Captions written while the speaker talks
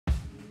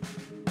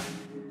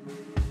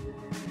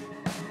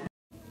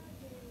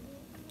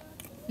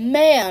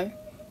Man,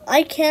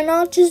 I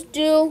cannot just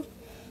do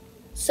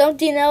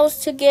something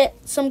else to get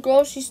some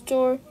grocery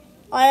store.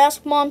 I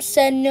asked Mom,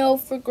 said no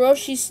for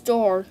grocery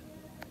store.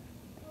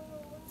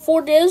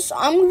 For this,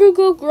 I'm gonna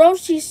go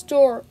grocery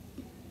store.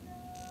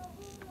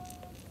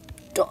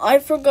 I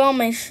forgot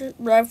my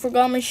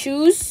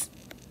shoes,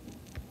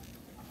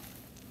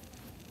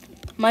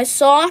 my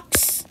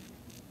socks.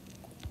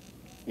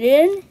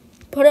 Then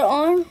put it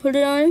on.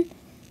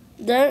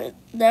 There.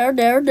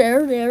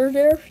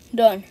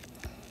 Done.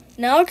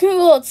 Now I can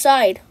go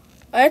outside.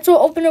 I have to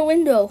open the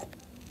window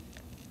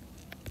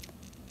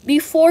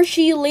before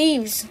she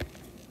leaves.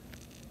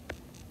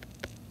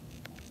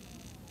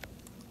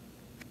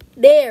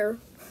 There.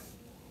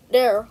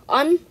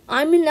 I'm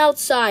in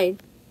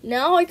outside.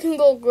 Now I can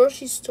go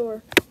grocery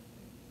store.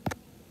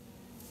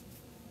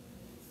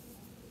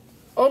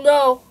 Oh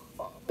no.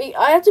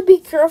 I have to be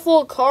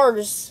careful of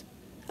cars.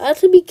 I have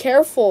to be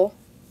careful.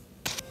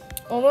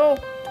 Oh no.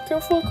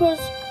 Careful cars.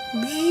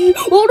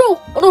 Oh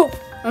no.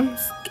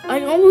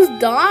 I almost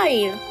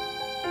died.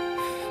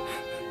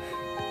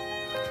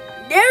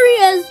 There he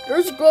is.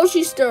 There's a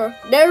grocery store.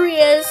 There he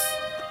is.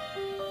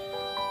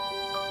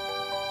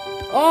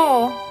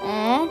 Oh,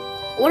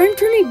 what a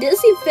turning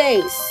dizzy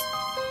face.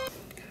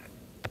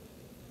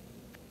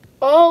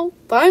 Oh,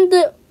 found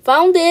it.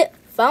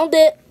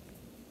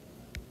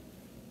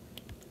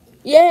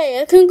 Yay,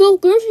 I can go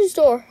grocery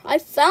store. I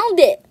found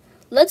it.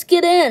 Let's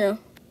get in.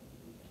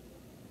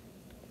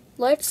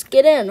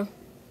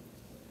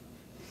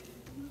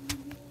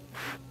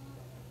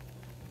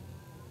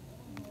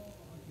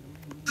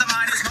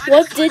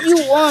 What did you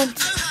want?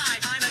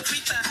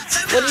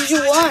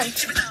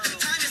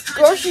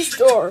 Grocery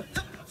store.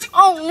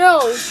 Oh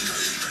no!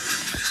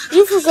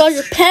 You forgot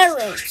your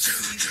parents.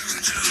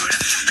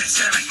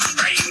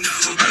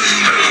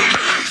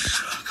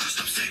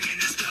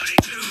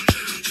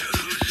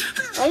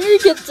 I need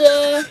to get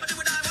the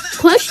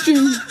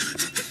question.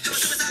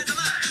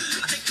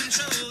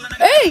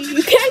 Hey,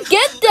 you can't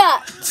get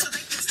that!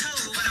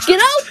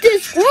 Get out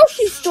this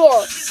grocery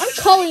store! I'm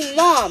calling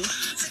Mom.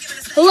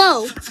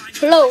 Hello,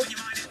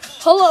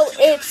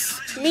 it's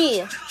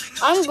me.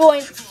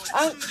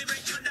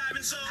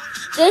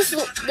 This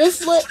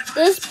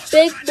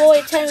big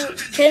boy,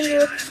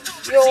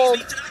 10-year-old,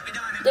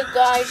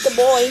 the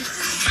boy,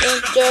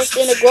 is just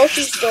in a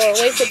grocery store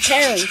waiting for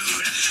parents.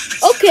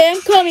 Okay,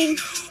 I'm coming.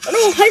 Oh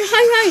no,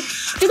 hide.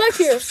 Get back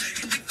here.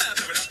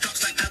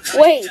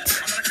 Wait.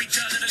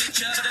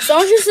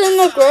 Sanchez in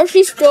the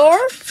grocery store?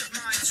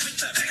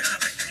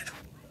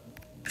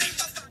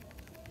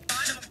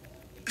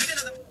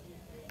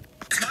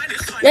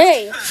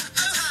 Hey,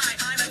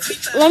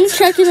 let me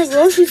check in the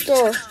grocery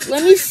store.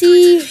 Let me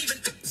see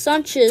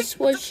Sanchez,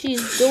 what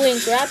she's doing,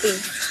 grabbing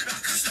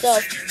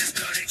stuff.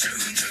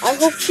 I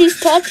hope she's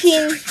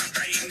touching.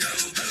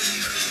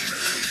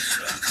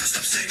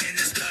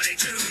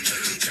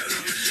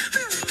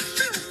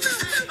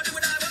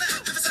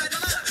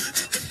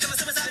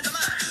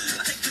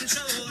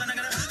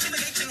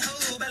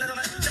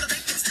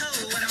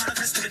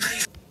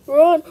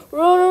 Run.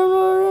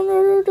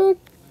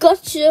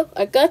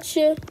 I got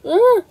you.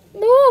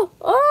 No.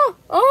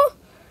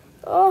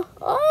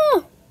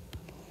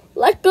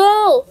 Let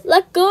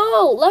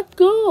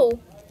go.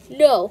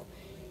 No.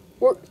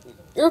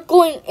 You're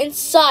going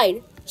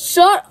inside.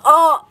 Shut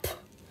up.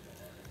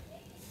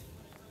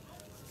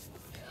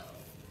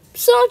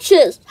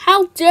 Sanchez,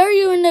 how dare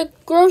you in the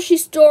grocery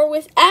store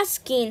with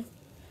asking?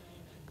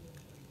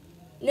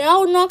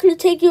 Now I'm not going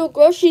to take you to a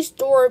grocery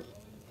store.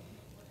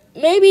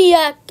 Maybe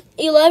at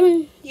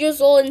 11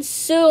 years old and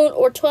soon,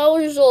 or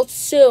 12 years old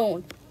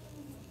soon.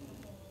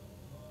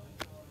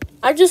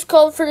 I just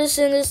called for this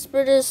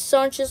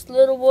Sanchez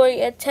little boy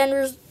at 10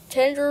 years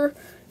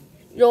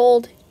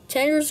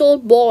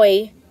old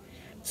boy.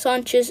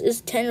 Sanchez is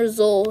 10 years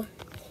old.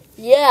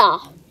 Yeah,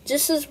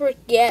 just as we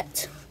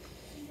get.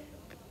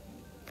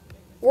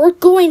 We're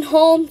going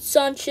home,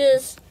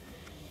 Sanchez.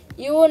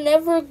 You will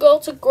never go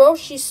to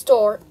grocery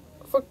store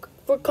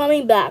for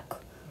coming back.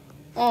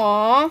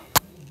 Aww.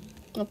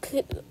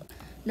 Okay.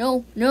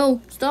 No.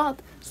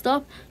 Stop.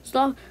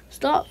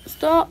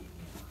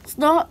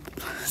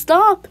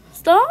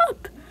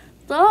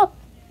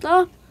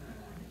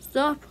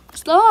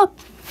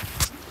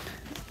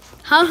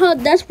 Haha,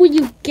 that's what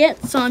you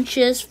get,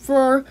 Sanchez,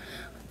 for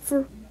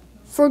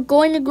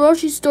going to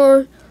grocery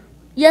store.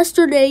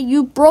 Yesterday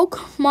you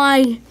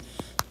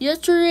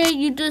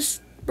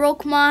just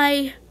broke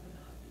my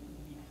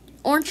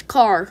orange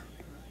car.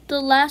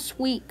 Last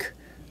week.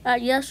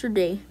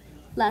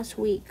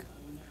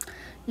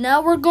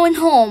 Now we're going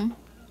home.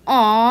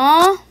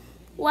 Aww.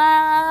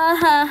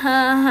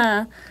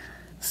 Wow.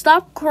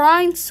 Stop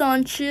crying,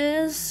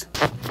 Sanchez.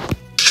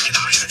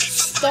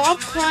 Stop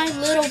crying,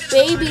 little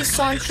baby,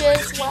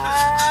 Sanchez.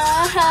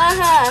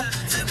 Wow.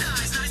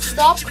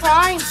 Stop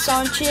crying,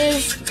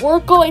 Sanchez. We're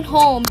going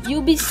home.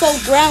 You'll be so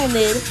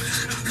grounded.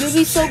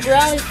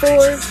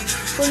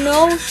 For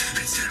no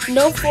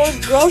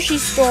grocery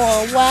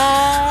store.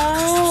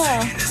 Wow.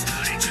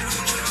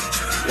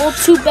 Well,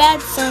 too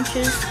bad,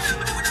 Sanchez.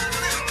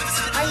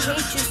 I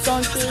hate you,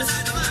 Sanchez.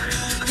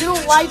 You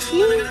don't like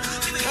me?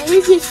 I'm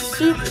gonna get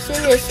super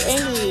serious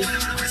angry.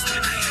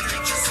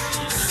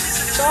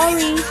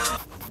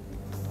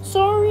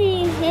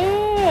 Sorry,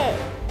 yeah.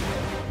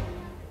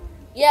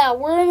 Yeah,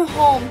 we're in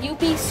home. You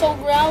be so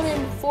grounded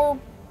in 4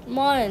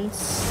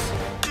 months.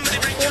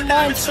 4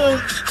 months, so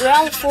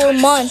grounded 4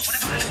 months.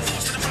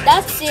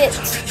 That's it.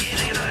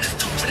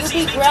 You'll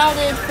be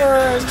grounded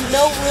for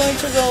no room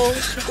to go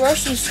to the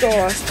grocery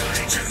store.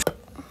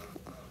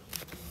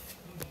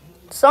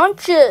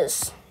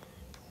 Sanchez.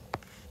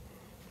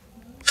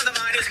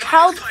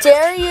 How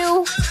dare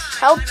you?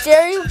 How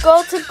dare you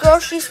go to the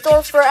grocery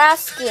store for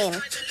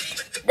asking?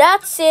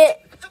 That's it.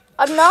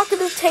 I'm not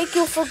going to take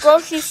you for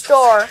grocery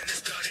store.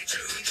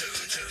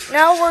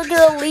 Now we're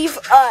going to leave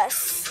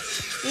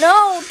us.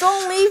 No,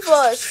 don't leave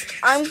us.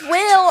 I'm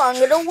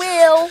going to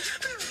will.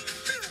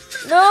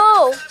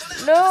 No.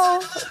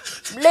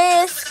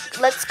 Bliss,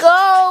 let's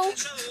go.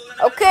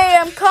 Okay,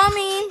 I'm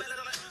coming.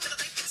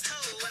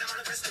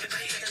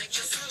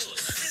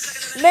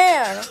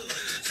 Man,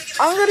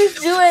 I'm going to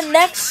do it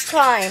next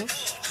time.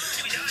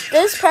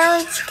 This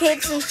parent's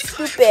kids and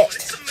stupid.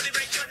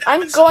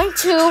 I'm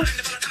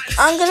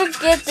gonna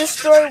get this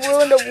story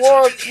ruin the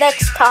world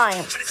next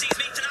time.